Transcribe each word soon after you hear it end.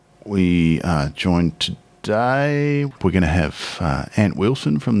We are joined today. We're going to have Ant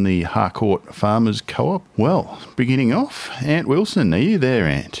Wilson from the Harcourt Farmers Co-op. Well, beginning off, Ant Wilson, are you there,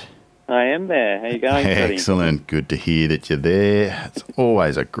 Ant? I am there. How you going, Freddie? Excellent. Good to hear that you're there. It's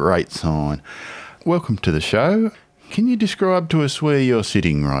always a great sign. Welcome to the show. Can you describe to us where you're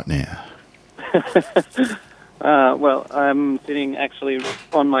sitting right now? Well, I'm sitting actually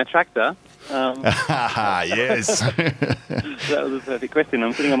on my tractor. Yes. That was a perfect question.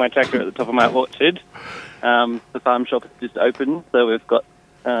 I'm sitting on my tractor at the top of my orchard. The farm shop is just open, so we've got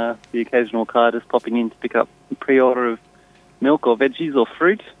the occasional car just popping in to pick up a pre-order of milk or veggies or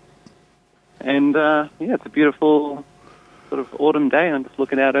fruit. And, it's a beautiful sort of autumn day, and I'm just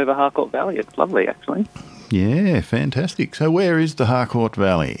looking out over Harcourt Valley. It's lovely, actually. Yeah, fantastic. So where is the Harcourt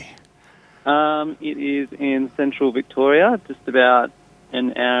Valley? It is in central Victoria, just about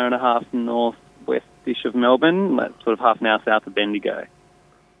an hour and a half northwest-ish of Melbourne, like sort of half an hour south of Bendigo.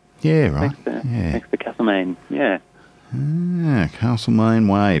 Yeah, right. Next to Castlemaine, yeah. Castlemaine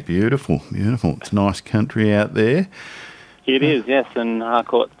Way, beautiful, beautiful. It's nice country out there. It is, yes, and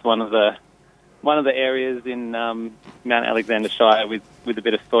Harcourt's one of the areas in Mount Alexander Shire with a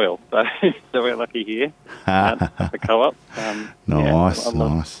bit of soil, so we're lucky here at the co-op.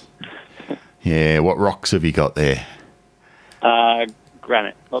 Nice. Yeah, what rocks have you got there?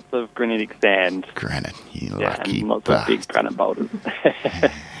 Granite, lots of granitic sand. Granite, you lucky and lots bastard. of big granite boulders.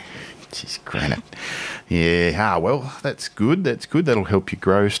 Just granite. Yeah, well, that's good. That'll help you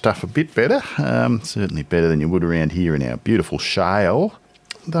grow stuff a bit better. Certainly better than you would around here in our beautiful shale.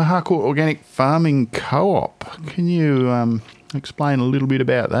 The Harcourt Organic Farming Co-op. Can you explain a little bit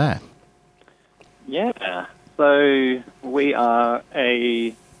about that? Yeah. So we are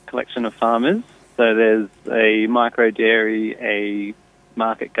a collection of farmers. So there's a micro dairy, a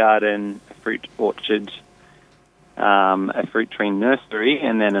market garden, a fruit orchard, a fruit tree nursery,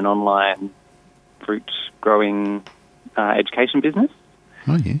 and then an online fruit growing education business.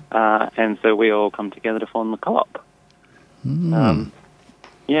 Oh, yeah. And so we all come together to form the co-op.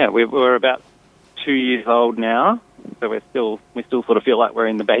 We're about 2 years old now, so we still sort of feel like we're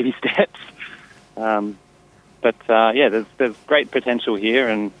in the baby steps. There's great potential here,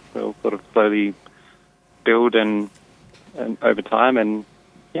 and we'll sort of slowly build and over time. And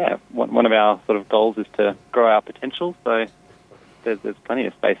one of our sort of goals is to grow our potential. So there's plenty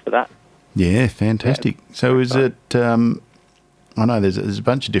of space for that. Yeah, fantastic. So is it? I know there's a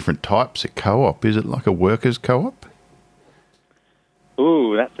bunch of different types of co-op. Is it like a workers' co-op?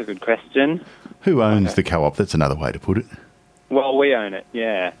 Ooh, that's a good question. Who owns the co-op? That's another way to put it. Well, we own it.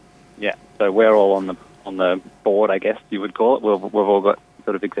 Yeah. So we're all on the board, I guess you would call it. We've all got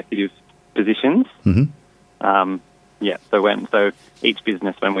sort of executive positions. Mm-hmm. So each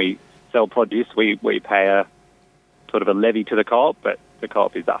business, when we sell produce, we pay a sort of a levy to the co-op, but the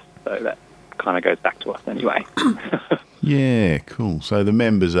co-op is us, so that kind of goes back to us anyway. Yeah, cool. So the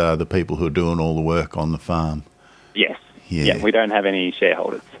members are the people who are doing all the work on the farm. Yes. Yeah. We don't have any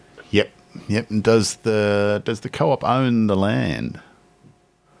shareholders. Yep. And does the co-op own the land?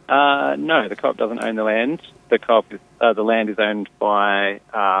 No, the co-op doesn't own the land. The land is owned by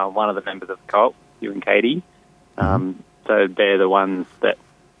one of the members of the co-op, Hugh and Katie. So they're the ones that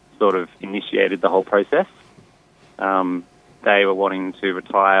sort of initiated the whole process. They were wanting to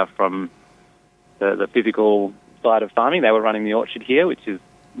retire from the physical side of farming. They were running the orchard here, which is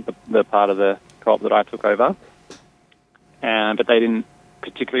the part of the co-op that I took over. But they didn't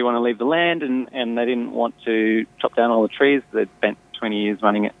particularly want to leave the land, and they didn't want to chop down all the trees. They'd spent 20 years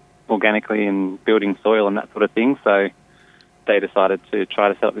running it organically and building soil and that sort of thing. So they decided to try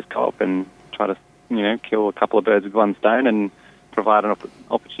to set up this co-op and try to, kill a couple of birds with one stone and provide an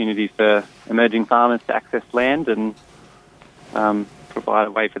opportunity for emerging farmers to access land and provide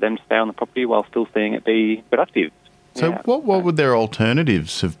a way for them to stay on the property while still seeing it be productive. So what would their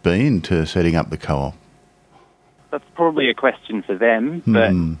alternatives have been to setting up the co-op? That's probably a question for them,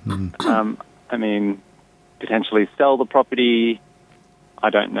 but potentially sell the property. I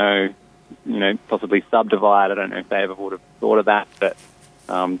don't know, possibly subdivide. I don't know if they ever would have thought of that, but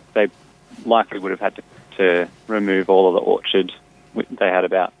they likely would have had to remove all of the orchard. They had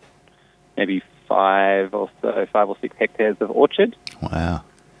about maybe 5 or 6 hectares of orchard. Wow.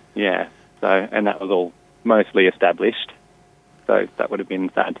 Yeah. So, and that was all mostly established. So that would have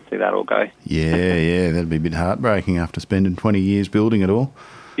been sad to see that all go. Yeah, that'd be a bit heartbreaking after spending 20 years building it all.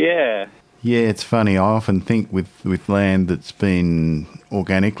 Yeah. Yeah, it's funny. I often think with land that's been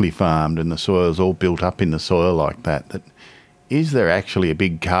organically farmed and the soil's all built up in the soil like that is there actually a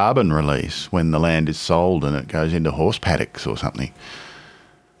big carbon release when the land is sold and it goes into horse paddocks or something?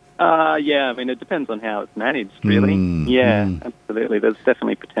 Yeah, I mean, it depends on how it's managed, really. Absolutely. There's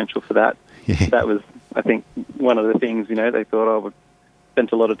definitely potential for that. Yeah. That was, I think, one of the things, they thought, we've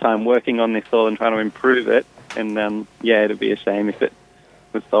spent a lot of time working on this soil and trying to improve it. And, it'd be a shame if it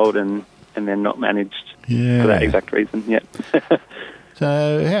was sold and then not managed for that exact reason. Yeah.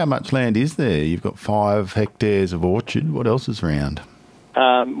 So how much land is there? You've got 5 hectares of orchard. What else is around?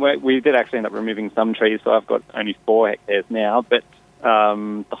 We did actually end up removing some trees, so I've got only 4 hectares now, but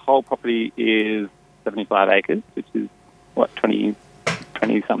the whole property is 75 acres, which is,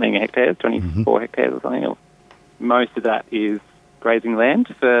 20-something hectares, 24 hectares or something. Most of that is grazing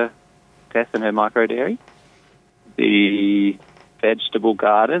land for Tess and her micro dairy. The vegetable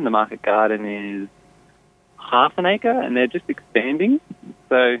garden, the market garden, is half an acre, and they're just expanding.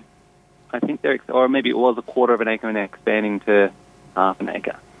 So I think or maybe it was a quarter of an acre, and they're expanding to half an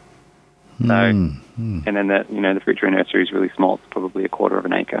acre. So, and then the fruit tree nursery is really small. It's probably a quarter of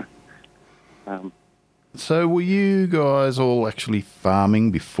an acre. So were you guys all actually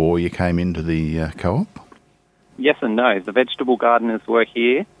farming before you came into the co-op? Yes and no. The vegetable gardeners were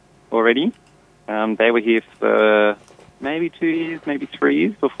here already. They were here for maybe 2 years, maybe 3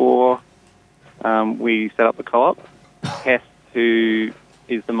 years before we set up the co-op. Tess, who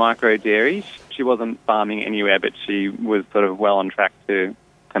is the micro dairy, she wasn't farming anywhere, but she was sort of well on track to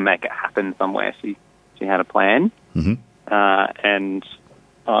make it happen somewhere. She had a plan. And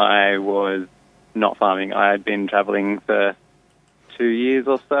I was not farming. I had been travelling for 2 years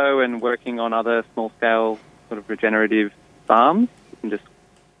or so and working on other small-scale sort of regenerative farms. And just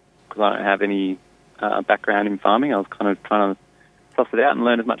because I don't have any background in farming, I was kind of trying to suss it out and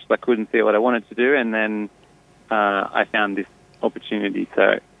learn as much as I could and see what I wanted to do. And then I found this opportunity.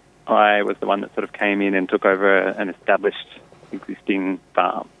 So I was the one that sort of came in and took over an established existing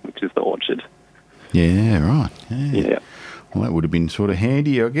farm, which is the orchard. Yeah, right. Yeah. Well, that would have been sort of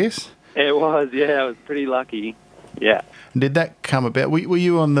handy, I guess. It was, I was pretty lucky. Yeah. Did that come about? Were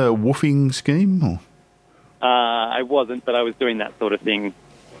you on the woofing scheme? Or? I wasn't, but I was doing that sort of thing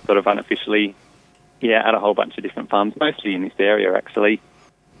sort of unofficially, at a whole bunch of different farms, mostly in this area, actually.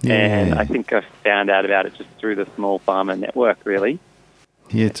 Yeah. And I think I found out about it just through the small farmer network, really.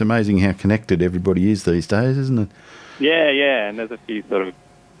 Yeah, it's amazing how connected everybody is these days, isn't it? Yeah, and there's a few sort of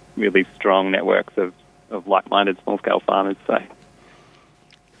really strong networks of like-minded small-scale farmers, so...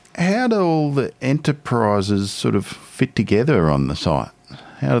 How do all the enterprises sort of fit together on the site?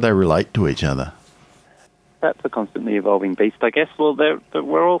 How do they relate to each other? That's a constantly evolving beast, I guess. Well,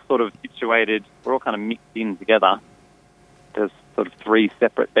 we're all sort of situated, we're all kind of mixed in together. There's sort of 3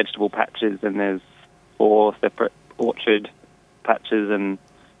 separate vegetable patches and there's 4 separate orchard patches, and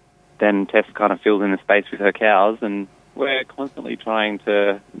then Tess kind of fills in the space with her cows, and we're constantly trying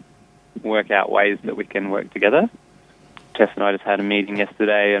to work out ways that we can work together. Tess and I just had a meeting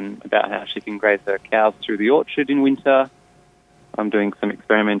yesterday about how she can graze her cows through the orchard in winter. I'm doing some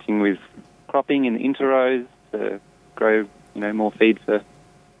experimenting with cropping in the interrows to grow, more feed for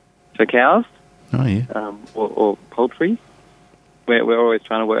cows. Oh, yeah. Or poultry. We're always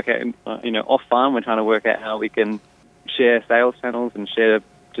trying to work out, off farm, we're trying to work out how we can share sales channels and share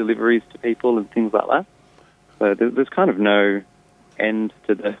deliveries to people and things like that. So there's kind of no end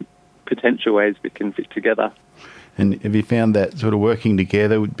to the potential ways we can fit together. And have you found that sort of working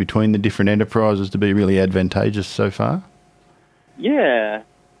together between the different enterprises to be really advantageous so far? Yeah,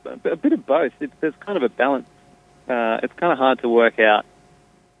 a bit of both. There's kind of a balance. It's kind of hard to work out,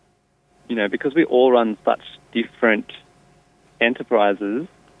 because we all run such different enterprises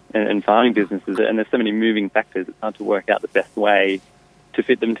and farming businesses, and there's so many moving factors, it's hard to work out the best way to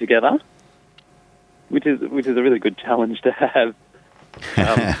fit them together, which is a really good challenge to have.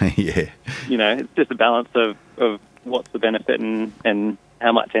 Yeah. It's just a balance of what's the benefit and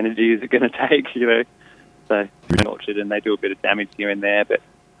how much energy is it going to take, So an orchard, and they do a bit of damage here and there, but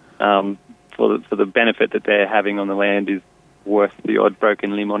for the benefit that they're having on the land is worth the odd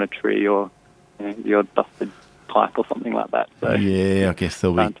broken limb on a tree or the odd busted pipe or something like that. So yeah, I guess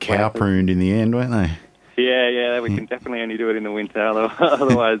they'll be cow-pruned in the end, won't they? Yeah, we can definitely only do it in the winter,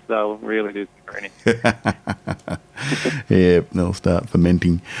 otherwise they'll really do screening. Yeah, they'll start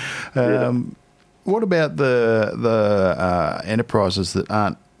fermenting. What about the enterprises that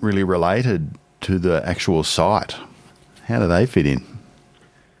aren't really related to the actual site? How do they fit in?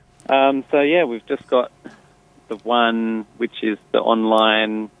 We've just got the one which is the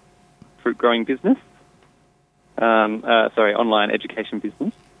online fruit growing business. Online education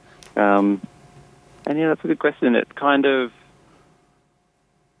business. That's a good question. We've kind of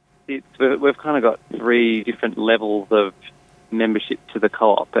got 3 different levels of membership to the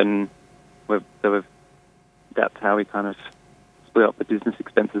co-op, and that's how we kind of split up the business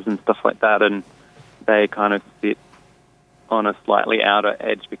expenses and stuff like that, and they kind of sit on a slightly outer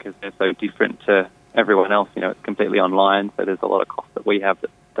edge because they're so different to everyone else. You know, it's completely online, so there's a lot of costs that we have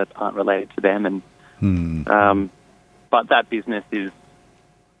that aren't related to them. And but that business is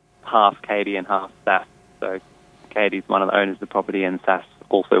half Katie and half SAS. So Katie's one of the owners of the property, and SAS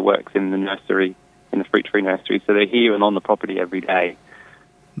also works in the nursery, in the Fruit Tree Nursery. So they're here and on the property every day,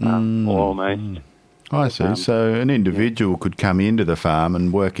 or almost. I see. So an individual could come into the farm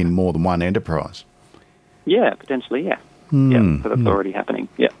and work in more than one enterprise. Yeah, potentially, yeah. Yeah, so that's already happening.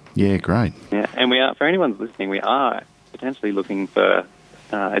 Yeah. Yeah, great. Yeah, and we are, for anyone listening, we are potentially looking for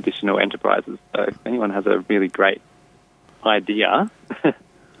additional enterprises. So if anyone has a really great idea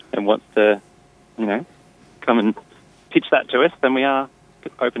and wants to, you know, come and pitch that to us, then we are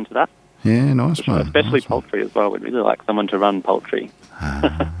open to that. Yeah, nice one. Especially nice poultry as well. We'd really like someone to run poultry.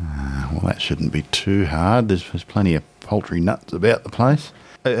 Well, that shouldn't be too hard. There's plenty of poultry nuts about the place.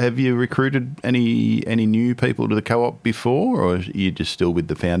 Have you recruited any new people to the co-op before, or are you just still with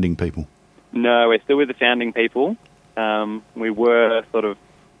the founding people? No, we're still with the founding people. We were sort of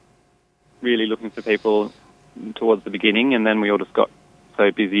really looking for people towards the beginning, and then we all just got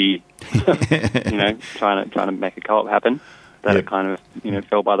so busy, you know, trying to make a co-op happen that it kind of, you know,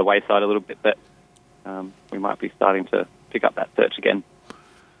 fell by the wayside a little bit. But we might be starting to pick up that search again.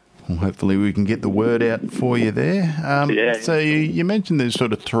 Well, hopefully we can get the word out for you there. So you mentioned there's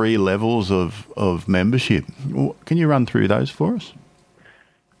sort of 3 levels of membership. Can you run through those for us?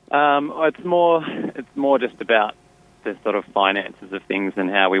 It's more just about the sort of finances of things and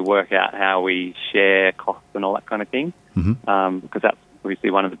how we work out how we share costs and all that kind of thing. Because that's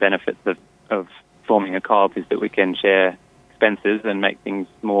obviously one of the benefits of forming a co-op, is that we can share expenses and make things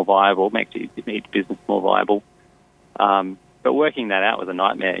more viable, make each business more viable. But working that out was a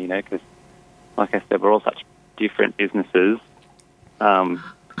nightmare, you know, because, like I said, we're all such different businesses.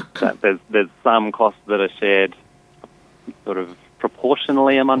 That there's some costs that are shared sort of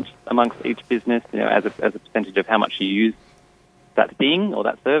proportionally amongst each business, you know, as a percentage of how much you use that thing or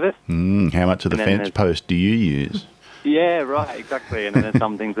that service. How much of the fence post do you use? Yeah, right, exactly. And then there's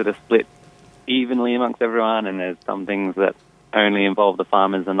some things that are split evenly amongst everyone, and there's some things that only involve the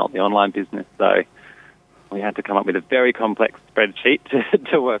farmers and not the online business. So we had to come up with a very complex spreadsheet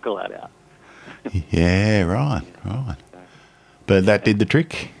to work all that out. Yeah, right. But that did the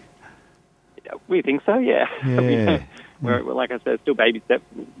trick? We think so, yeah. Yeah. We're, like I said, still baby steps.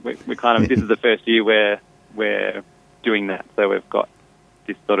 We're kind of, this is the first year where we're doing that. So we've got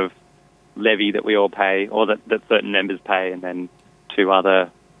this sort of levy that we all pay, or that certain members pay, and then 2 other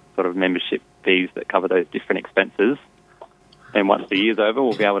sort of membership fees that cover those different expenses. And once the year's over,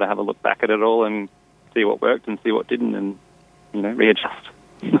 we'll be able to have a look back at it all and see what worked and see what didn't, and, you know, readjust.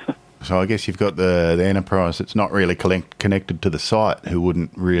 So I guess you've got the enterprise that's not really connected to the site, who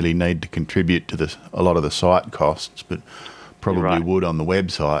wouldn't really need to contribute to a lot of the site costs, but probably would on the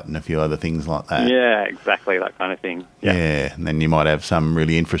website and a few other things like that. Yeah, exactly, that kind of thing. Yeah, and then you might have some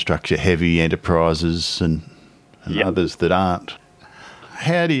really infrastructure-heavy enterprises and others that aren't.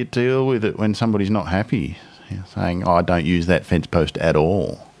 How do you deal with it when somebody's not happy, saying, I don't use that fence post at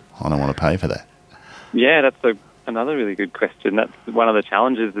all, I don't want to pay for that? Yeah, that's another really good question. That's one of the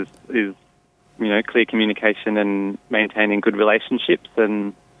challenges is you know, clear communication and maintaining good relationships.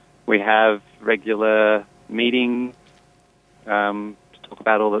 And we have regular meetings to talk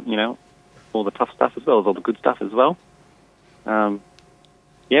about all the tough stuff as well as all the good stuff as well.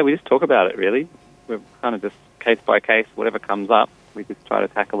 We just talk about it, really. We're kind of just case by case, whatever comes up, we just try to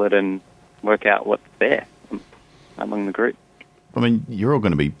tackle it and work out what's there among the group. I mean, you're all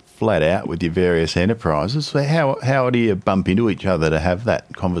going to be flat out with your various enterprises. So how do you bump into each other to have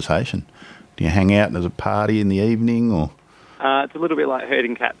that conversation? Do you hang out as a party in the evening, or? It's a little bit like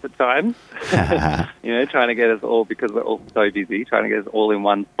herding cats at times. You know, trying to get us all, because we're all so busy, trying to get us all in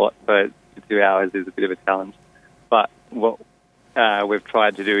one spot for 2 hours is a bit of a challenge. But what we've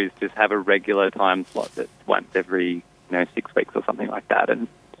tried to do is just have a regular time slot that's once every 6 weeks or something like that. And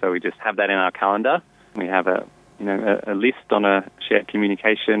so we just have that in our calendar. We have a list on a shared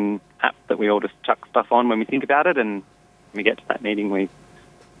communication app that we all just chuck stuff on when we think about it, and when we get to that meeting, we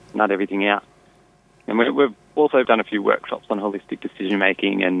nut everything out. And we've also done a few workshops on holistic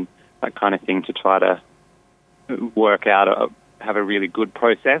decision-making and that kind of thing to try to work out, have a really good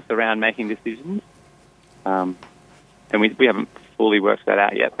process around making decisions. And we haven't fully worked that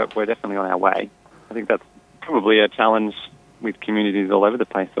out yet, but we're definitely on our way. I think that's probably a challenge with communities all over the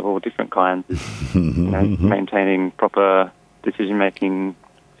place of all different kinds, is maintaining proper decision-making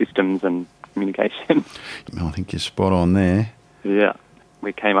systems and communication. I think you're spot on there. Yeah.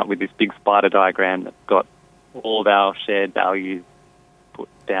 We came up with this big spider diagram that's got all of our shared values put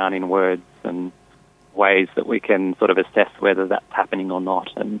down in words and ways that we can sort of assess whether that's happening or not.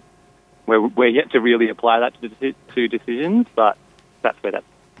 And we're yet to really apply that to decisions, but that's where that's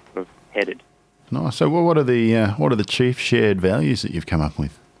sort of headed. Nice. So what are the chief shared values that you've come up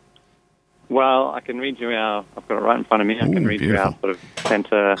with? Well, I can read you I've got it right in front of me. I can read beautiful. you our sort of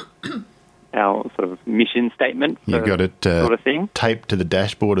centre, our sort of mission statement. You've got it sort of thing. taped to the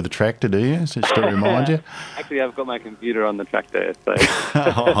dashboard of the tractor, do you? So just to remind you? Actually, I've got my computer on the tractor, so...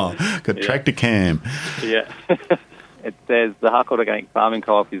 Got tractor cam. Yeah. It says, the Harcourt Organic Farming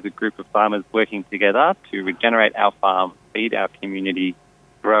Co-op is a group of farmers working together to regenerate our farm, feed our community,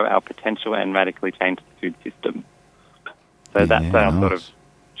 grow our potential and radically change the food system. So that's our sort of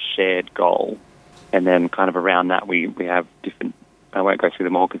shared goal. And then kind of around that we have different, I won't go through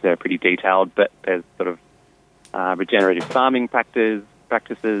them all because they're pretty detailed, but there's sort of regenerative farming practices,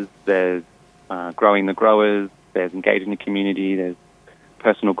 there's growing the growers, there's engaging the community, there's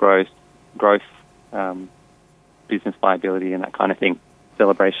personal growth, business viability and that kind of thing,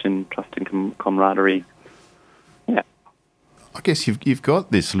 celebration, trust and camaraderie. Yeah. I guess you've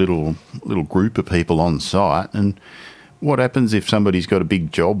got this little group of people on site, and what happens if somebody's got a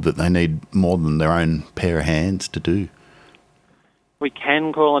big job that they need more than their own pair of hands to do? We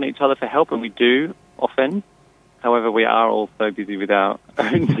can call on each other for help, and we do often. However, we are also busy with our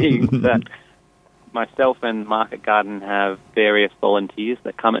own things. That myself and Market Garden have various volunteers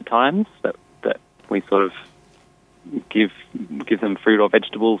that come at times that we sort of give them fruit or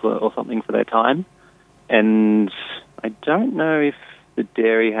vegetables or something for their time. And I don't know if the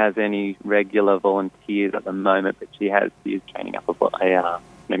dairy has any regular volunteers at the moment, but she is training up an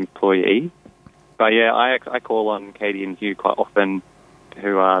employee. But yeah, I call on Katie and Hugh quite often,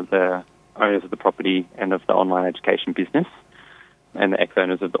 who are the owners of the property and of the online education business, and the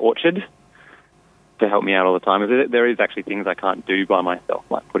ex-owners of the orchard, to help me out all the time. There is actually things I can't do by myself,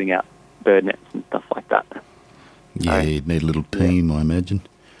 like putting out bird nets and stuff like that. Yeah, you'd need a little team, I imagine.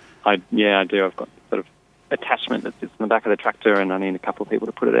 I do. I've got sort of attachment that sits in the back of the tractor, and I need a couple of people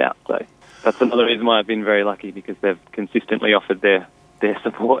to put it out. So that's another reason why I've been very lucky, because they've consistently offered their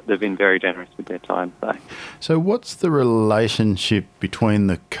support. They've been very generous with their time. So what's the relationship between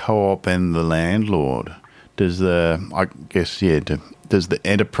the co-op and the landlord? Does the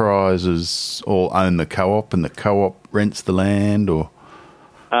enterprises all own the co-op and the co-op rents the land, or?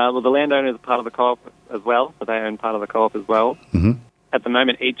 Well, the landowner is part of the co-op as well, so they own part of the co-op as well. Mm-hmm. At the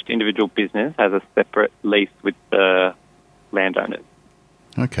moment, each individual business has a separate lease with the landowners.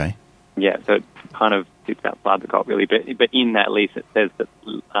 Okay. Yeah, so it kind of sits outside the co-op really, but in that lease it says that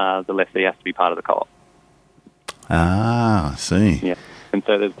the lessee has to be part of the co-op. Ah, I see. Yeah, and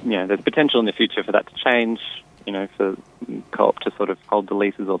so there's potential in the future for that to change, for co-op to sort of hold the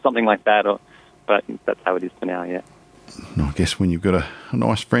leases or something like that, but that's how it is for now, yeah. I guess when you've got a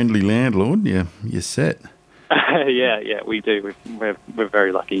nice friendly landlord, you're set. Yeah, we do. We're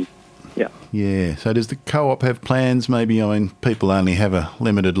very lucky. Yeah. Yeah. So does the co-op have plans? Maybe, people only have a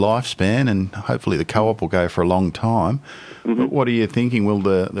limited lifespan, and hopefully the co-op will go for a long time. Mm-hmm. But what are you thinking? Will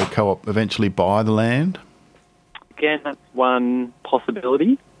the co-op eventually buy the land? Again, that's one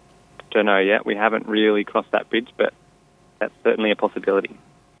possibility. Don't know yet. We haven't really crossed that bridge, but that's certainly a possibility.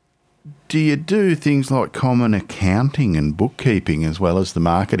 Do you do things like common accounting and bookkeeping as well as the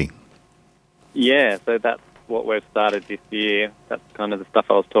marketing? Yeah, so that's what we've started this year. That's kind of the stuff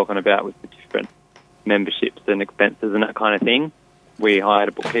I was talking about with the different memberships and expenses and that kind of thing. We hired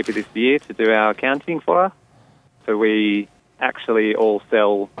a bookkeeper this year to do our accounting for us. So we actually all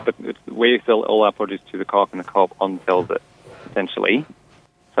sell all our produce to the co-op, and the co-op on-sells it, essentially.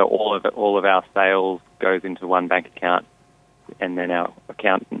 So all of our sales goes into one bank account, and then our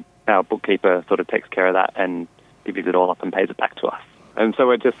bookkeeper sort of takes care of that and divvies it all up and pays it back to us. And so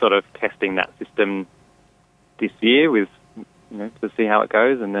we're just sort of testing that system this year with, to see how it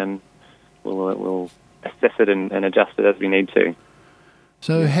goes, and then we'll assess it and adjust it as we need to.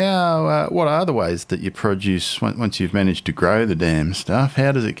 So what are the ways that you produce, once you've managed to grow the damn stuff,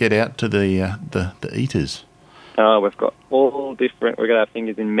 how does it get out to the eaters? We've got we've got our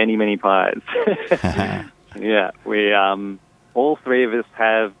fingers in many, many pies. Yeah, we all three of us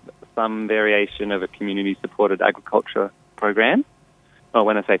have some variation of a community-supported agriculture program. Well,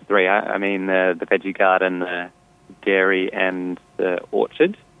 when I say three, I mean the veggie garden, the dairy, and the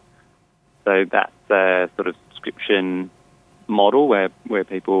orchard. So that's a sort of subscription model where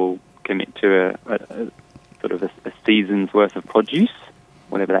people commit to a sort of a season's worth of produce,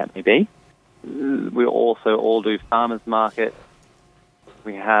 whatever that may be. We also all do farmers markets.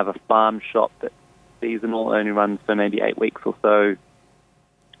 We have a farm shop that's seasonal, only runs for maybe 8 weeks or so.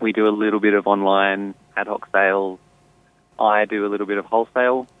 We do a little bit of online ad hoc sales. I do a little bit of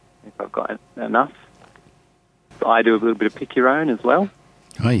wholesale if I've got enough. I do a little bit of pick your own as well.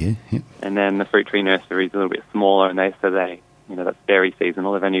 Oh, yeah. And then the fruit tree nursery is a little bit smaller, and that's very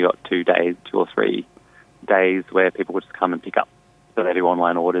seasonal. They've only got 2 or 3 days where people will just come and pick up. So they do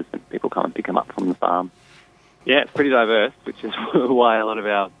online orders and people come and pick them up from the farm. Yeah, it's pretty diverse, which is why a lot of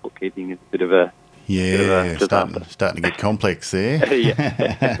our bookkeeping is a bit of a starting to get complex there.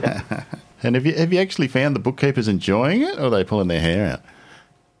 Yeah. And have you actually found the bookkeepers enjoying it, or are they pulling their hair out?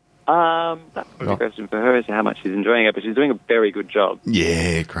 That's a good question for her as to how much she's enjoying it, but she's doing a very good job.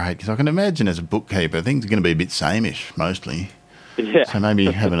 Yeah, great. Because I can imagine as a bookkeeper, things are going to be a bit sameish mostly. Yeah. So maybe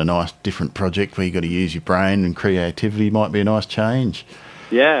having a nice different project where you've got to use your brain and creativity might be a nice change.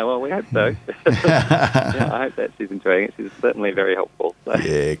 Yeah, well, we hope so. Yeah, I hope that she's enjoying it. She's certainly very helpful. So.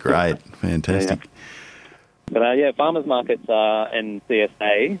 Yeah, great. Fantastic. Yeah. But, farmers markets and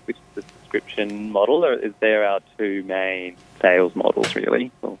CSA, which is the subscription model, they're our 2 main sales models,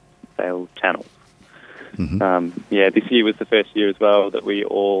 really, or sales channels. Mm-hmm. This year was the first year as well that we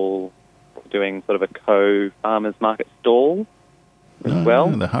all were doing sort of a co-farmers market stall as well.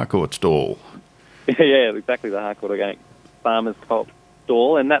 The Harcourt stall. Yeah, exactly, the Harcourt Organic Farmers Co-op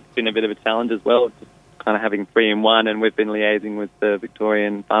stall, and that's been a bit of a challenge as well, just kind of having 3 in 1, and we've been liaising with the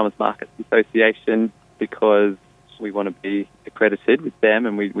Victorian Farmers Markets Association because we want to be accredited with them,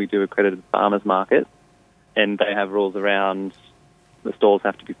 and we do accredited farmers markets, and they have rules around the stalls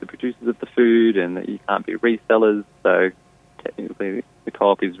have to be the producers of the food and that you can't be resellers, so technically the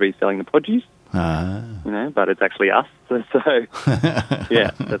co-op is reselling the produce, but it's actually us, so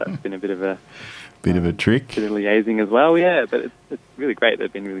that's been a bit of a trick. Bit of liaising as well, yeah, but it's really great.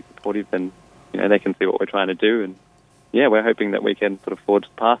 They've been really supportive, and they can see what we're trying to do, and we're hoping that we can sort of forge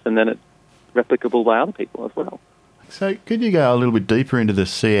the path, and then it's replicable by other people as well. So could you go a little bit deeper into the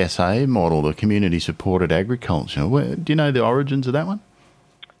CSA model, the community supported agriculture? Do you know the origins of that one?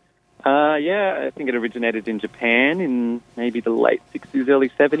 I think it originated in Japan in maybe the late 60s, early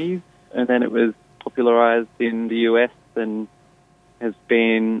 70s, and then it was popularised in the US and has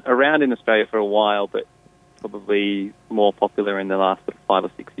been around in Australia for a while, but probably more popular in the last 5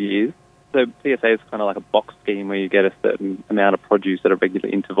 or 6 years. So CSA is kind of like a box scheme where you get a certain amount of produce at a regular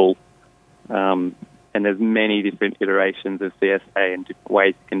interval, and there's many different iterations of CSA and different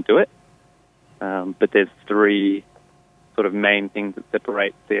ways you can do it. But there's 3 sort of main things that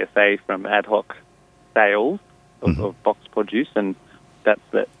separate CSA from ad hoc sales of boxed produce, and that's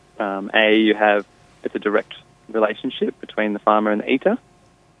that it's a direct relationship between the farmer and the eater.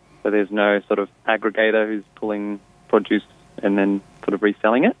 So there's no sort of aggregator who's pulling produce and then sort of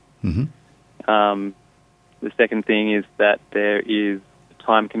reselling it. Mm-hmm. The second thing is that there is a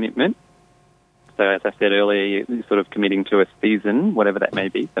time commitment. So as I said earlier, you're sort of committing to a season, whatever that may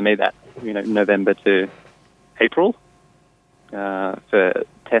be. For me, that's November to April. For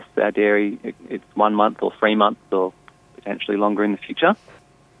tests, our dairy, it's 1 month or 3 months or potentially longer in the future.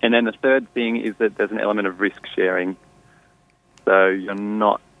 And then the third thing is that there's an element of risk sharing. So you're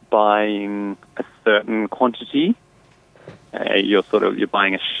not buying a certain quantity. You're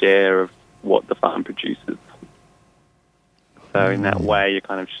buying a share of what the farm produces. So in that way, you're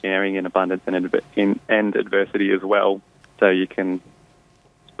kind of sharing in abundance and adversity as well. So you can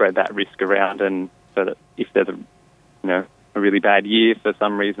spread that risk around, and so that if there's a really bad year for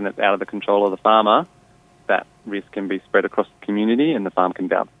some reason that's out of the control of the farmer, that risk can be spread across the community and the farm can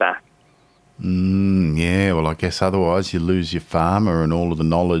bounce back. Yeah, well, I guess otherwise you lose your farmer and all of the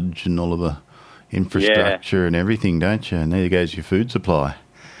knowledge and all of the infrastructure and everything, don't you? And there goes your food supply.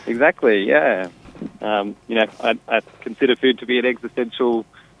 Exactly, yeah. I consider food to be an existential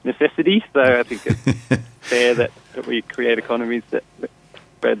necessity, so I think it's fair that we create economies that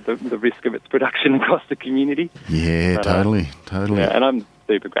spread the risk of its production across the community. Yeah, but, totally. Yeah, and I'm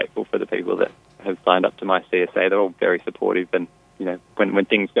super grateful for the people that have signed up to my CSA. They're all very supportive, and when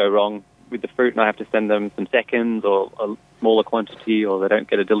things go wrong with the fruit and I have to send them some seconds or a smaller quantity, or they don't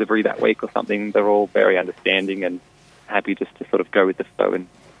get a delivery that week or something, they're all very understanding and happy just to sort of go with the flow and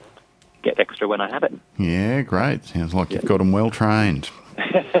get extra when I have it. Yeah, great. Sounds like you've got them well trained.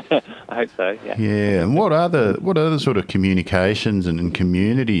 I hope so, yeah. Yeah, and what are the sort of communications and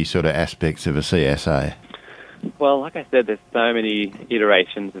community sort of aspects of a CSA? Well, like I said, there's so many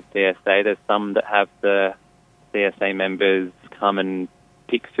iterations of CSA. There's some that have the CSA members come and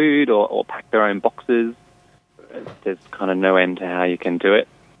pick food or pack their own boxes. There's kind of no end to how you can do it.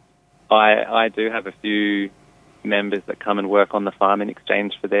 I do have a few members that come and work on the farm in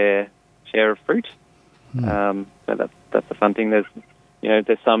exchange for their share of fruit. So that's a fun thing. There's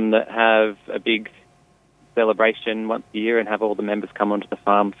some that have a big celebration once a year and have all the members come onto the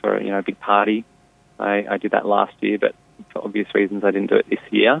farm for a big party. I did that last year, but for obvious reasons I didn't do it this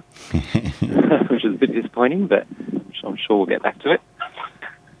year, which is a bit disappointing, but I'm sure we'll get back to it.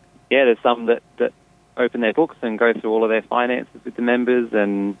 Yeah, there's some that open their books and go through all of their finances with the members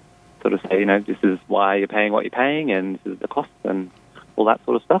and sort of say, you know, this is why you're paying what you're paying and this is the cost and all that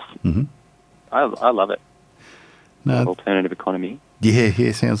sort of stuff. Mm-hmm. I love it. No. Alternative economy.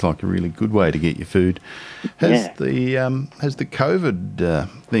 Yeah, sounds like a really good way to get your food. Has the COVID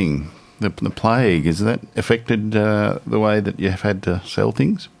thing, the plague, has that affected the way that you've had to sell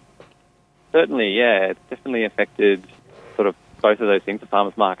things? Certainly, yeah. It's definitely affected sort of both of those things, the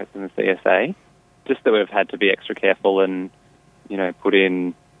farmers markets and the CSA. Just that we've had to be extra careful and, you know, put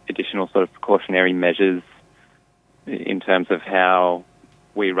in additional sort of precautionary measures in terms of how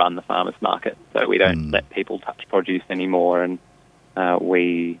we run the farmers market. So we don't let people touch produce anymore, and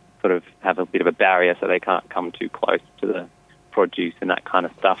we sort of have a bit of a barrier so they can't come too close to the produce and that kind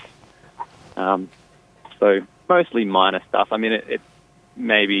of stuff. So mostly minor stuff. I mean,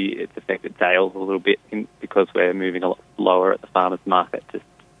 maybe it's affected sales a little bit because we're moving a lot slower at the farmers market, just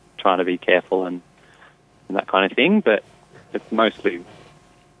trying to be careful and that kind of thing. But it's mostly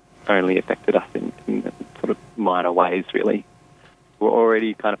only affected us in sort of minor ways, really. We're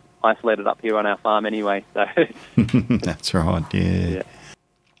already kind of isolated up here on our farm anyway, so... That's right, yeah.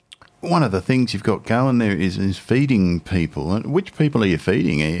 One of the things you've got going there is feeding people. Which people are you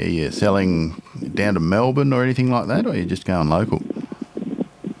feeding? Are you selling down to Melbourne or anything like that, or are you just going local?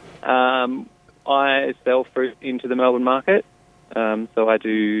 I sell fruit into the Melbourne market, so I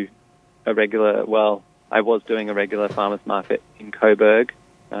do I was doing a regular farmers market in Coburg,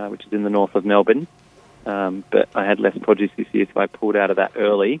 which is in the north of Melbourne, but I had less produce this year, so I pulled out of that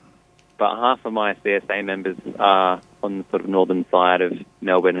early. But half of my CSA members are on the sort of northern side of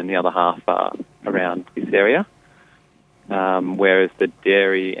Melbourne and the other half are around this area, whereas the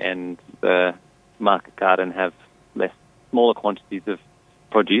dairy and the market garden have smaller quantities of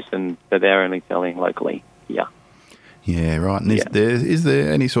produce, and so they're only selling locally here. Yeah, right. And is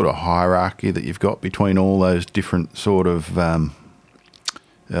there any sort of hierarchy that you've got between all those different sort of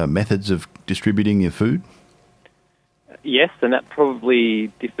methods of distributing your food? Yes, and that probably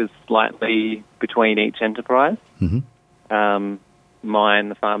differs slightly between each enterprise. Mm-hmm. Mine,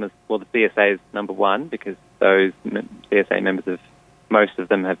 the CSA is number one because those CSA members most of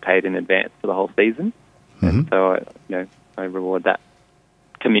them have paid in advance for the whole season. Mm-hmm. And so I reward that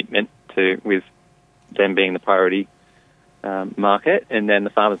commitment with them being the priority market, and then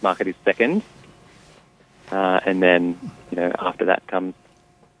the farmers market is second, and then after that comes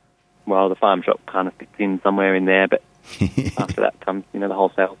the farm shop kind of fits in somewhere in there, but after that comes the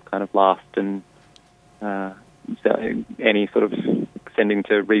wholesale kind of last, and so any sort of sending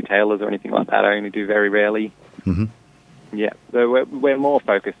to retailers or anything like that I only do very rarely. Mm-hmm. Yeah, so we're more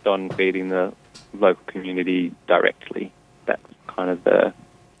focused on feeding the local community directly. That's kind of the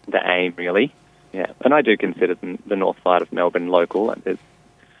aim, really. Yeah, and I do consider the north side of Melbourne local. It's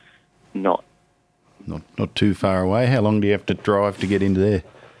not too far away. How long do you have to drive to get into there?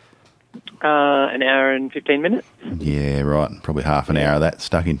 An hour and 15 minutes. Yeah, right. Probably half an hour of that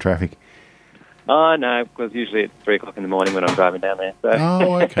stuck in traffic. Oh, no, because usually it's 3 o'clock in the morning when I'm driving down there. So.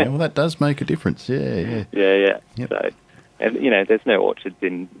 Oh, okay. Well, that does make a difference. Yeah. Yeah. Yep. So, and there's no orchards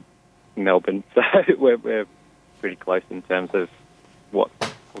in Melbourne, so we're pretty close in terms of what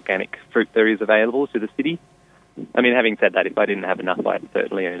organic fruit there is available to the city. I mean, having said that, if I didn't have enough, I'd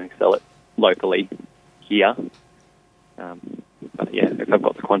certainly only sell it locally here. But yeah, if I've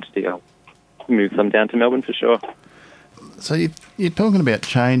got the quantity, I'll move some down to Melbourne for sure. So you're talking about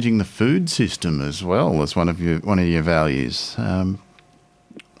changing the food system as well as one of your values. And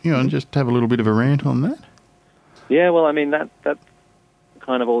just have a little bit of a rant on that. Yeah, well, I mean that's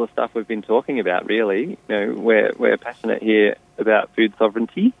kind of all the stuff we've been talking about. Really, we're passionate here about food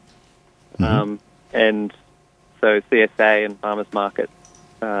sovereignty, mm-hmm. And so CSA and farmers markets,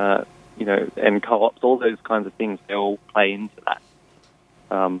 and co-ops, all those kinds of things, they all play into that.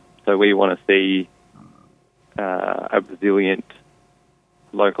 So we want to see a resilient,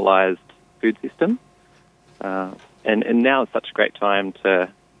 localised food system, and now is such a great time to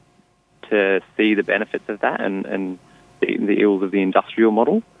see the benefits of that and the ills of the industrial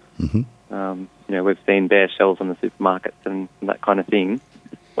model. Mm-hmm. We've seen bare shelves on the supermarkets and that kind of thing,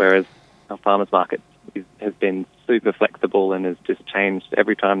 whereas our farmers market has been super flexible and has just changed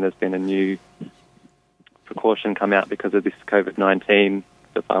every time there's been a new precaution come out because of this COVID-19.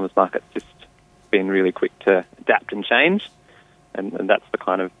 The farmers market's just been really quick to adapt and change, and that's the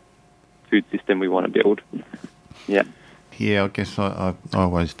kind of food system we want to build. Yeah. Yeah, I guess I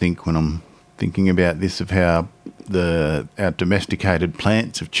always think when I'm thinking about this of how our domesticated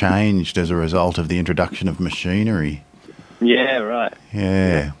plants have changed as a result of the introduction of machinery. Yeah, right.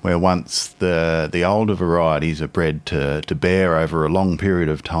 Yeah, where once the older varieties are bred to bear over a long period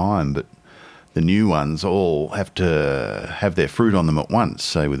of time, but the new ones all have to have their fruit on them at once,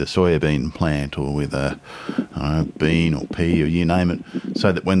 say with a soybean plant or with a bean or pea or you name it,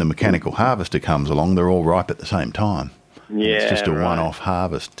 so that when the mechanical harvester comes along, they're all ripe at the same time. Yeah, and it's just a right. one-off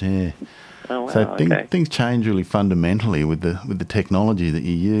harvest. Yeah. Oh, wow, So okay. things change really fundamentally with the technology that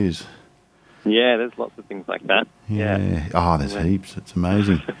you use. Yeah, there's lots of things like that. Yeah. Oh, there's heaps. It's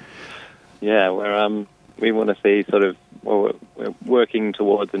amazing. Yeah, we want to see we're working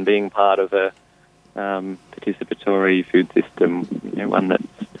towards and being part of a participatory food system, one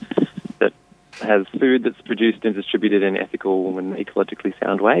that has food that's produced and distributed in ethical and ecologically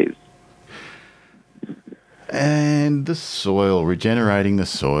sound ways. And the soil, regenerating the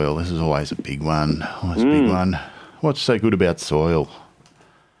soil. This is always a big one. What's so good about soil?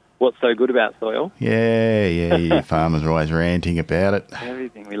 What's so good about soil? Yeah, you farmers are always ranting about it.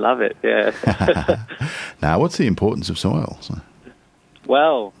 Everything, we love it, yeah. Now, what's the importance of soil?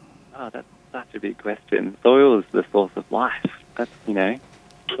 Well, that's such a big question. Soil is the source of life.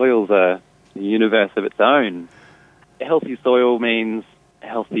 Soil's a universe of its own. A healthy soil means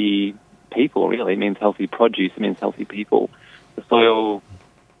healthy people, really. It means healthy produce. It means healthy people. The soil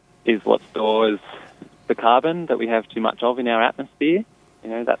is what stores the carbon that we have too much of in our atmosphere.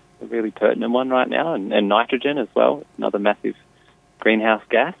 That's a really pertinent one right now, and nitrogen as well, another massive greenhouse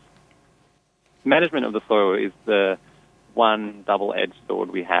gas. Management of the soil is the one double-edged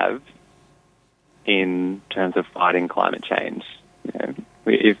sword we have in terms of fighting climate change.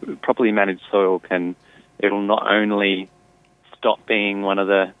 If properly managed soil it'll not only stop being one of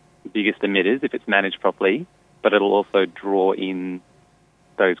the biggest emitters if it's managed properly, but it'll also draw in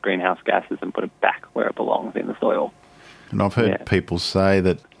those greenhouse gases and put it back where it belongs in the soil. And I've heard people say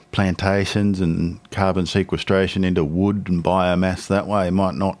that plantations and carbon sequestration into wood and biomass that way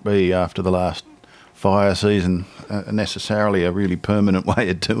might not be, after the last fire season, necessarily a really permanent way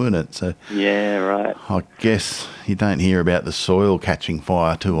of doing it. So yeah, right. I guess you don't hear about the soil catching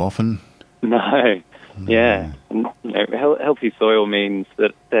fire too often. No. Yeah. And, healthy soil means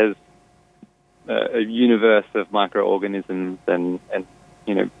that there's a universe of microorganisms and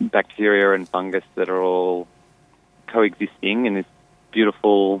bacteria and fungus that are all coexisting in this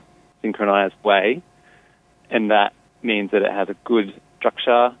beautiful, synchronized way. And that means that it has a good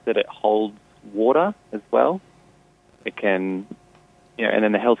structure, that it holds water as well. It can, and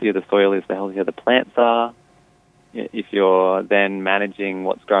then the healthier the soil is, the healthier the plants are. If you're then managing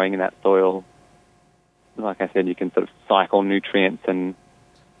what's growing in that soil, like I said, you can sort of cycle nutrients and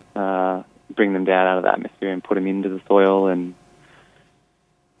bring them down out of the atmosphere and put them into the soil. And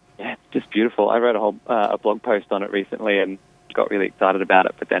yeah, it's just beautiful. I wrote a blog post on it recently and got really excited about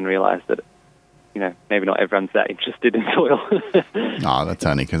it, but then realised that, maybe not everyone's that interested in soil. Oh, that's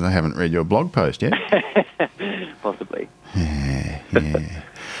only because I haven't read your blog post yet. Possibly. Yeah.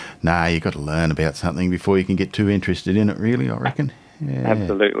 Nah, you've got to learn about something before you can get too interested in it, really, I reckon. Yeah.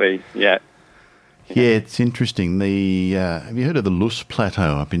 Absolutely, yeah. Yeah, it's interesting. Have you heard of the Lus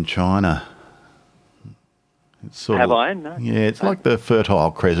Plateau up in China? It's I? No. Yeah, it's like the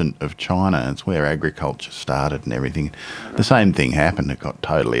Fertile Crescent of China. It's where agriculture started and everything. The same thing happened. It got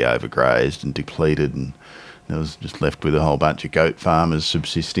totally overgrazed and depleted, and it was just left with a whole bunch of goat farmers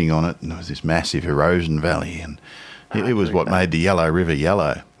subsisting on it. And there was this massive erosion valley, and it was what made the Yellow River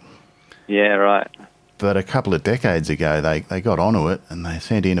yellow. Yeah, right. But a couple of decades ago, they got onto it, and they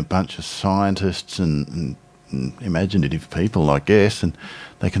sent in a bunch of scientists and imaginative people, I guess, and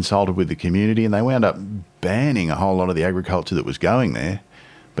they consulted with the community, and they wound up banning a whole lot of the agriculture that was going there.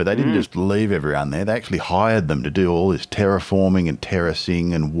 But they didn't just leave everyone there. They actually hired them to do all this terraforming and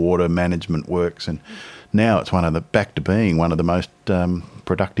terracing and water management works, and now it's back to being one of the most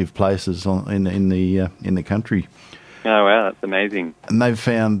productive places in the country. Oh wow, that's amazing! And they've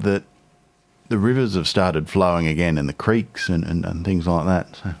found that the rivers have started flowing again, and the creeks and things like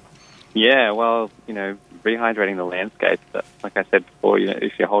that. So. Yeah, well, rehydrating the landscape. Like I said before,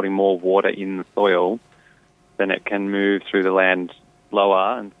 if you're holding more water in the soil, then it can move through the land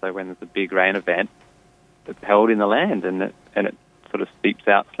lower, and so when there's a big rain event, it's held in the land, and it sort of seeps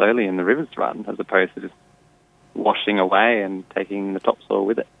out slowly, and the rivers run, as opposed to just washing away and taking the topsoil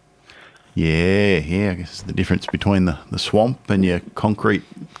with it. Yeah, I guess it's the difference between the swamp and your concrete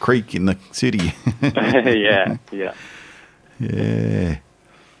creek in the city. Yeah. Yeah.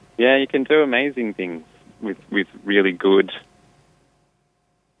 Yeah, you can do amazing things with really good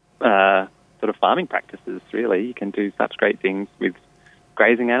sort of farming practices, really. You can do such great things with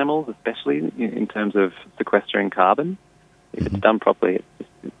grazing animals, especially in terms of sequestering carbon. If it's done properly,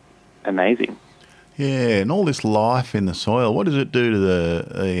 it's amazing. Yeah, and all this life in the soil, what does it do to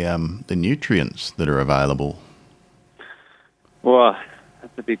the nutrients that are available? Well,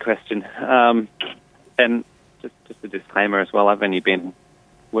 that's a big question. And just a disclaimer as well, I've only been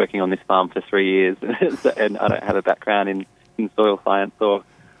working on this farm for 3 years, and I don't have a background in soil science or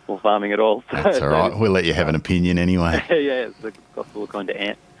farming at all. So, That's all right. We'll let you have an opinion anyway. Yeah, it's the gospel according to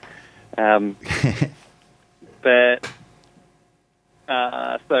Ant. But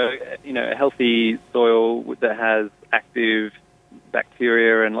so, a healthy soil that has active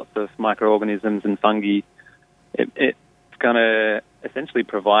bacteria and lots of microorganisms and fungi, it's going to essentially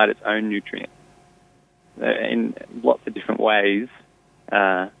provide its own nutrients in lots of different ways.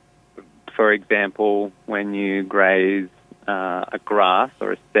 For example, when you graze a grass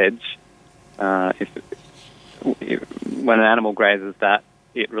or a sedge, when an animal grazes that,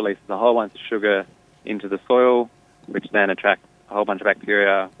 it releases a whole bunch of sugar into the soil, which then attracts a whole bunch of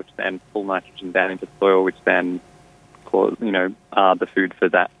bacteria, which then pull nitrogen down into the soil, which then cause, are the food for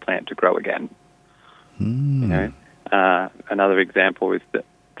that plant to grow again. Another example is that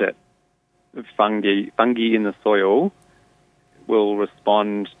fungi in the soil will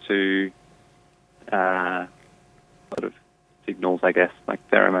respond to sort of signals, I guess, like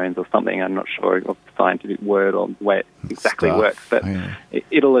pheromones or something. I'm not sure of the scientific word or the way it exactly works, but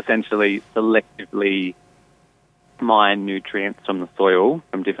it'll essentially selectively mine nutrients from the soil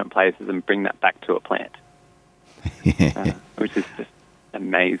from different places and bring that back to a plant, which is just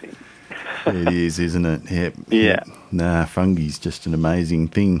amazing. It is, isn't it? Yep. Yeah. Nah, fungi's just an amazing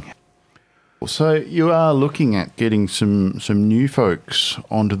thing. So you are looking at getting some new folks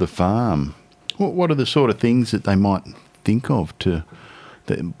onto the farm. What are the sort of things that they might think of that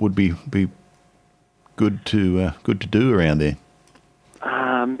would be good to do around there?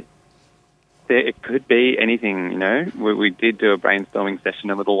 It could be anything. We did do a brainstorming session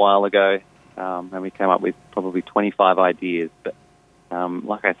a little while ago, and we came up with probably 25 ideas. But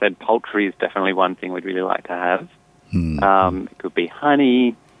like I said, poultry is definitely one thing we'd really like to have. It could be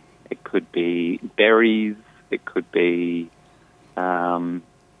honey. It could be berries. It could be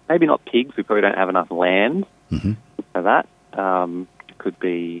maybe not pigs. We probably don't have enough land for that. It could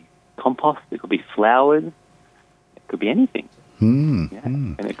be compost. It could be flowers. It could be anything.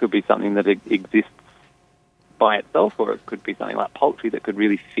 And it could be something that exists by itself, or it could be something like poultry that could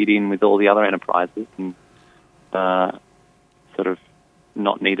really fit in with all the other enterprises and sort of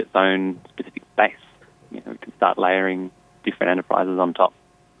not need its own specific space. We can start layering different enterprises on top.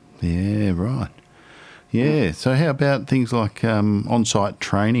 Yeah, right. Yeah, so how about things like on-site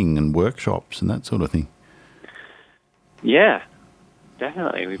training and workshops and that sort of thing? Yeah,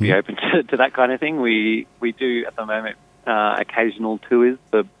 definitely. We'd be open to that kind of thing. We do, at the moment, occasional tours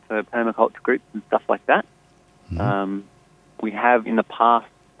for permaculture groups and stuff like that. We have, in the past,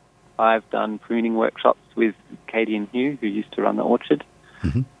 I've done pruning workshops with Katie and Hugh, who used to run the orchard.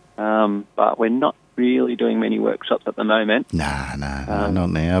 But we're not really doing many workshops at the moment. No,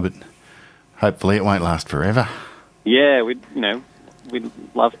 not now, but hopefully it won't last forever. Yeah, we'd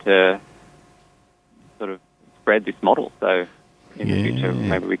love to sort of spread this model. So in the future,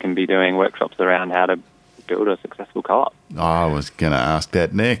 maybe we can be doing workshops around how to build a successful co-op. I was going to ask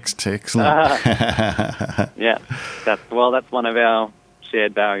that next. Excellent. Yeah, that's one of our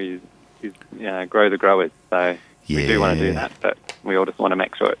shared values is grow the growers. So we do want to do that, but we all just want to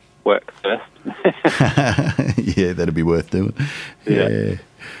make sure it works first. Yeah, that'd be worth doing.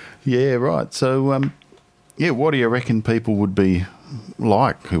 Yeah, right. So, what do you reckon people would be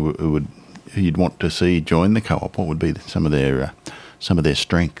like who you'd want to see join the co-op? What would be some of their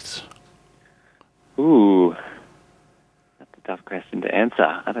strengths? Ooh, that's a tough question to answer.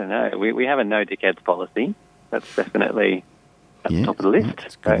 I don't know. We have a no dickheads policy. That's definitely at the top of the list.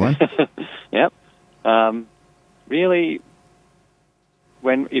 That's a good one. Yep. Really,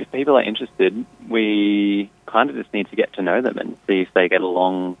 if people are interested, we kind of just need to get to know them and see if they get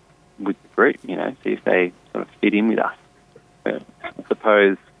along with the group, see if they sort of fit in with us. I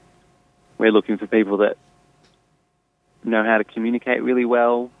suppose we're looking for people that know how to communicate really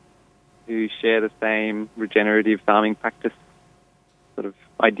well, who share the same regenerative farming practice sort of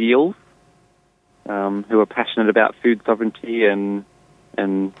ideals, who are passionate about food sovereignty and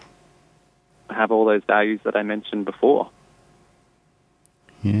have all those values that I mentioned before.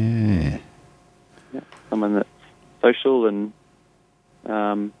 Yeah. Someone that's social and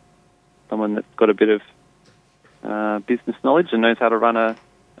someone that's got a bit of business knowledge and knows how to run a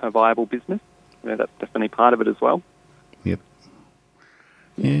viable business. That's definitely part of it as well. Yep.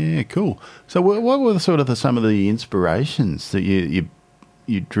 Yeah, cool. So what were some of the inspirations that you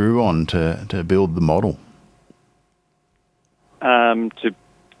you drew on to build the model? To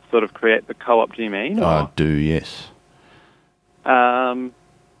sort of create the co-op, do you mean? I do, yes. In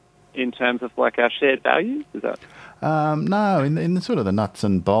terms of like our shared values, is that? No, in the sort of the nuts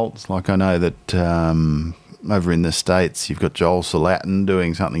and bolts. Like I know that over in the States, you've got Joel Salatin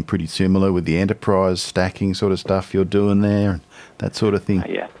doing something pretty similar with the enterprise stacking sort of stuff you're doing there, and that sort of thing.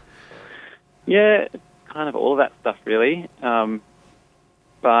 Yeah, kind of all of that stuff really.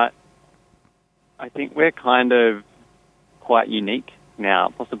 But I think we're kind of quite unique now.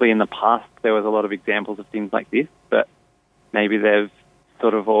 Possibly in the past there was a lot of examples of things like this, but maybe they've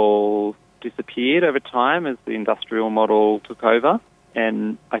sort of all disappeared over time as the industrial model took over.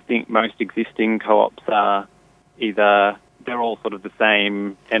 And I think most existing co-ops are either, they're all sort of the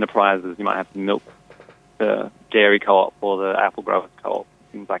same enterprises. You might have the dairy co-op or the apple growers co-op,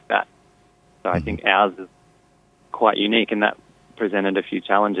 things like that. So I think ours is quite unique, and that presented a few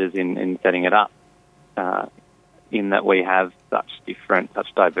challenges in setting it up, in that we have such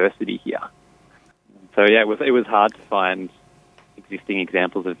diversity here. So yeah, it was hard to find existing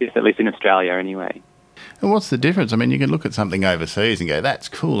examples of this, at least in Australia anyway. And what's the difference? I mean, you can look at something overseas and go, that's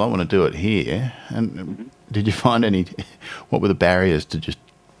cool, I want to do it here. And did you find what were the barriers to just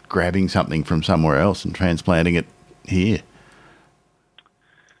grabbing something from somewhere else and transplanting it here?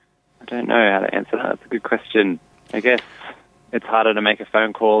 I don't know how to answer that. That's a good question. I guess it's harder to make a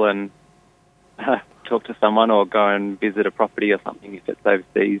phone call and talk to someone or go and visit a property or something if it's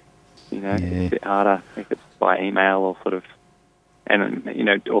overseas. It's a bit harder if it's by email or sort of, and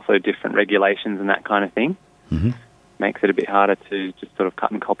also different regulations and that kind of thing. Mm-hmm. Makes it a bit harder to just sort of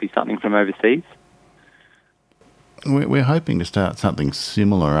cut and copy something from overseas. We're hoping to start something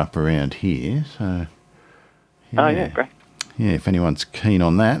similar up around here. So, Oh, yeah, great. Yeah, if anyone's keen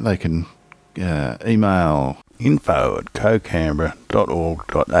on that, they can email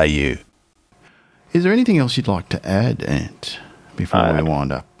info@cocanberra.org.au. Is there anything else you'd like to add, Ant, before we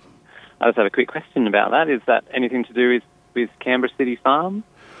wind up? I just have a quick question about that. Is that anything to do with Canberra City Farm?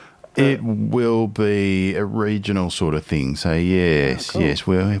 It will be a regional sort of thing. So yes, yes,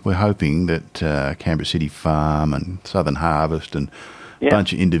 we're hoping that Canberra City Farm and Southern Harvest and a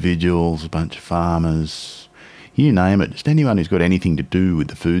bunch of individuals, a bunch of farmers, you name it, just anyone who's got anything to do with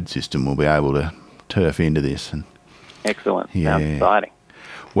the food system will be able to turf into this. And excellent. Sounds exciting.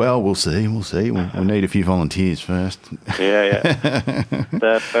 Well, we'll see. We'll need a few volunteers first. Yeah.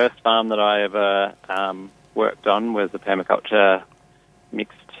 The first farm that I ever worked on was a permaculture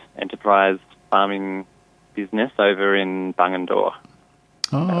mixed enterprise farming business over in Bungendore.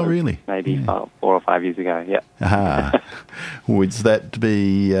 Oh, really? Maybe 4 or 5 years ago, yeah. Would that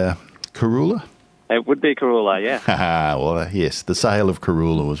be Karula? It would be Karula, yeah. Well, yes, the sale of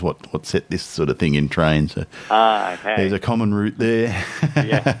Karula was what set this sort of thing in train. So okay. There's a common route there.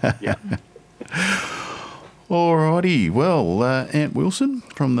 Yeah. Alrighty, well, Ant Wilson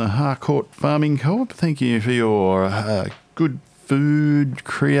from the Harcourt Farming Co-op, thank you for your good food,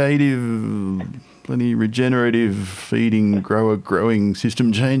 creative, plenty regenerative, feeding, growing,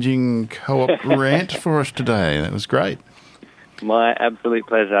 system-changing co-op rant for us today. That was great. My absolute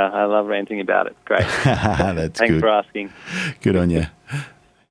pleasure. I love ranting about it. Great. That's Thanks good. for asking. Good on you.